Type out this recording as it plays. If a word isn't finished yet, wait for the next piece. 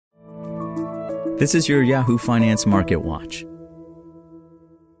This is your Yahoo Finance Market Watch.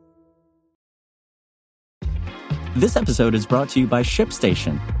 This episode is brought to you by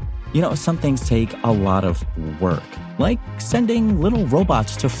ShipStation. You know, some things take a lot of work, like sending little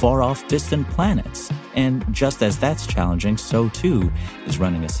robots to far-off distant planets. And just as that's challenging, so too is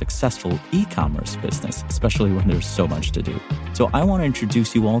running a successful e-commerce business, especially when there's so much to do. So I want to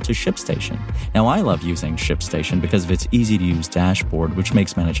introduce you all to ShipStation. Now, I love using ShipStation because of its easy-to-use dashboard, which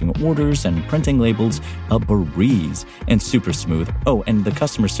makes managing orders and printing labels a breeze and super smooth. Oh, and the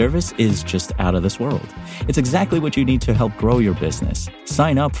customer service is just out of this world. It's exactly what you need to help grow your business.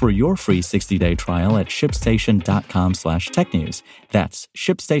 Sign up for your free 60-day trial at shipstation.com/technews. That's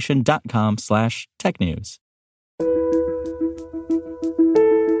shipstation.com/technews.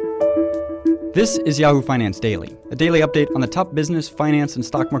 This is Yahoo Finance Daily, a daily update on the top business, finance, and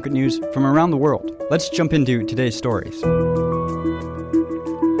stock market news from around the world. Let's jump into today's stories.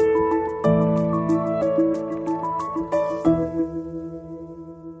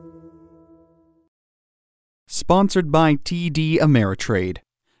 Sponsored by TD Ameritrade.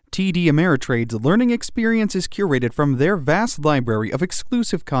 TD Ameritrade's learning experience is curated from their vast library of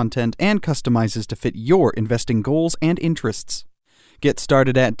exclusive content and customizes to fit your investing goals and interests. Get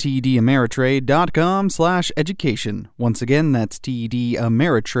started at tdameritrade.com/education. Once again, that's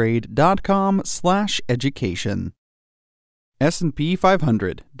tdameritrade.com/education. S&P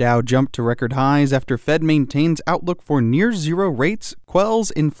 500. Dow jumped to record highs after Fed maintains outlook for near-zero rates,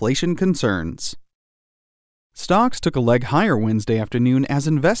 quells inflation concerns. Stocks took a leg higher Wednesday afternoon as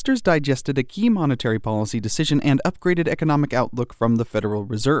investors digested a key monetary policy decision and upgraded economic outlook from the Federal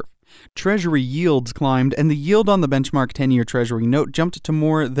Reserve. Treasury yields climbed, and the yield on the benchmark 10-year Treasury note jumped to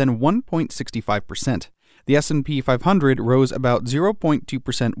more than 1.65%. The S&P 500 rose about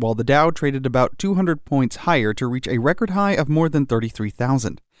 0.2%, while the Dow traded about 200 points higher to reach a record high of more than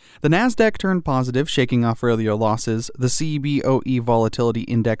 33,000. The Nasdaq turned positive, shaking off earlier losses. The CBOE Volatility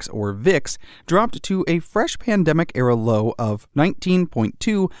Index, or VIX, dropped to a fresh pandemic-era low of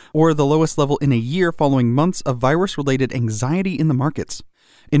 19.2, or the lowest level in a year following months of virus-related anxiety in the markets.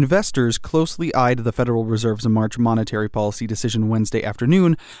 Investors closely eyed the Federal Reserve's March monetary policy decision Wednesday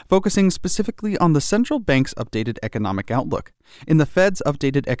afternoon, focusing specifically on the central bank's updated economic outlook. In the Fed's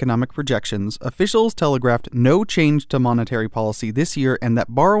updated economic projections, officials telegraphed no change to monetary policy this year and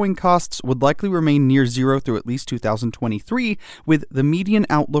that borrowing costs would likely remain near zero through at least 2023, with the median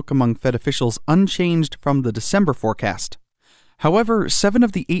outlook among Fed officials unchanged from the December forecast. However, 7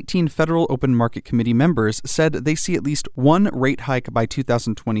 of the 18 Federal Open Market Committee members said they see at least one rate hike by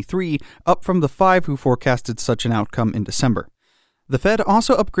 2023, up from the 5 who forecasted such an outcome in December. The Fed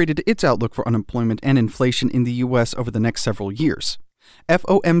also upgraded its outlook for unemployment and inflation in the U.S. over the next several years.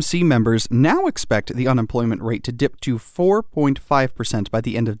 FOMC members now expect the unemployment rate to dip to 4.5% by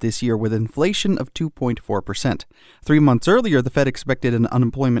the end of this year, with inflation of 2.4%. 3 months earlier, the Fed expected an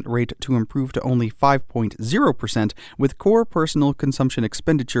unemployment rate to improve to only 5.0%, with core personal consumption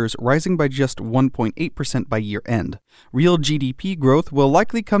expenditures rising by just 1.8% by year end. Real GDP growth will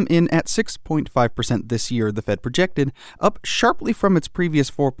likely come in at 6.5% this year, the Fed projected, up sharply from its previous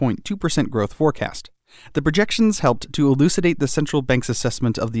 4.2% growth forecast. The projections helped to elucidate the central bank's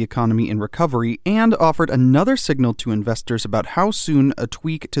assessment of the economy in recovery and offered another signal to investors about how soon a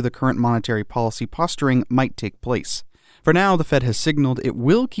tweak to the current monetary policy posturing might take place. For now, the Fed has signaled it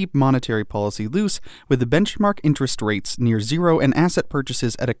will keep monetary policy loose, with the benchmark interest rates near zero and asset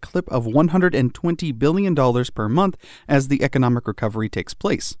purchases at a clip of $120 billion per month as the economic recovery takes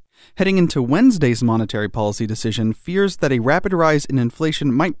place. Heading into Wednesday's monetary policy decision, fears that a rapid rise in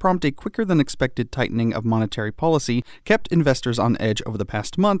inflation might prompt a quicker-than-expected tightening of monetary policy kept investors on edge over the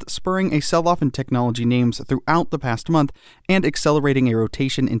past month, spurring a sell-off in technology names throughout the past month and accelerating a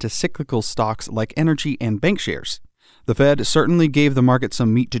rotation into cyclical stocks like energy and bank shares. The Fed certainly gave the market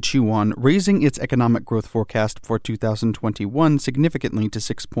some meat to chew on, raising its economic growth forecast for 2021 significantly to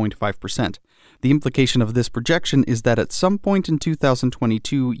 6.5%. The implication of this projection is that at some point in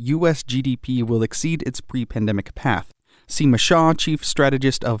 2022, U.S. GDP will exceed its pre-pandemic path. Seema Shah, chief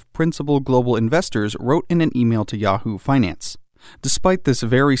strategist of Principal Global Investors, wrote in an email to Yahoo Finance. Despite this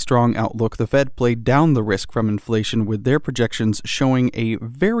very strong outlook, the Fed played down the risk from inflation, with their projections showing a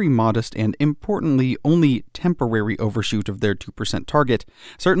very modest and, importantly, only temporary overshoot of their 2% target,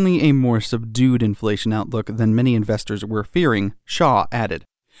 certainly a more subdued inflation outlook than many investors were fearing, Shah added.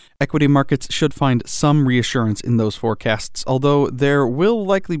 Equity markets should find some reassurance in those forecasts, although there will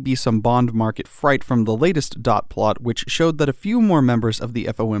likely be some bond market fright from the latest dot plot, which showed that a few more members of the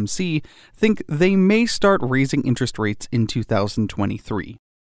FOMC think they may start raising interest rates in 2023.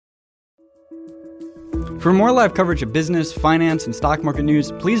 For more live coverage of business, finance, and stock market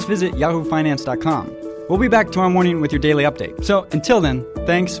news, please visit yahoofinance.com. We'll be back tomorrow morning with your daily update. So until then,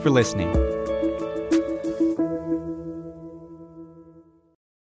 thanks for listening.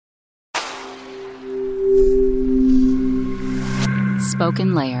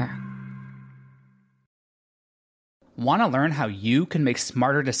 Spoken Layer. Want to learn how you can make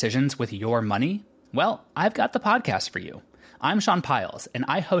smarter decisions with your money? Well, I've got the podcast for you. I'm Sean Piles, and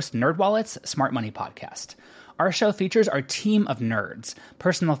I host NerdWallet's Smart Money Podcast. Our show features our team of nerds,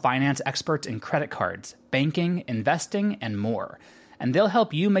 personal finance experts in credit cards, banking, investing, and more. And they'll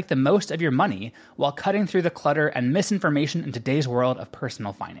help you make the most of your money while cutting through the clutter and misinformation in today's world of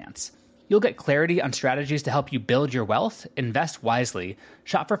personal finance. You'll get clarity on strategies to help you build your wealth, invest wisely,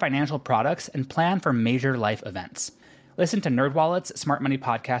 shop for financial products, and plan for major life events. Listen to NerdWallet's Smart Money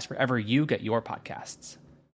Podcast wherever you get your podcasts.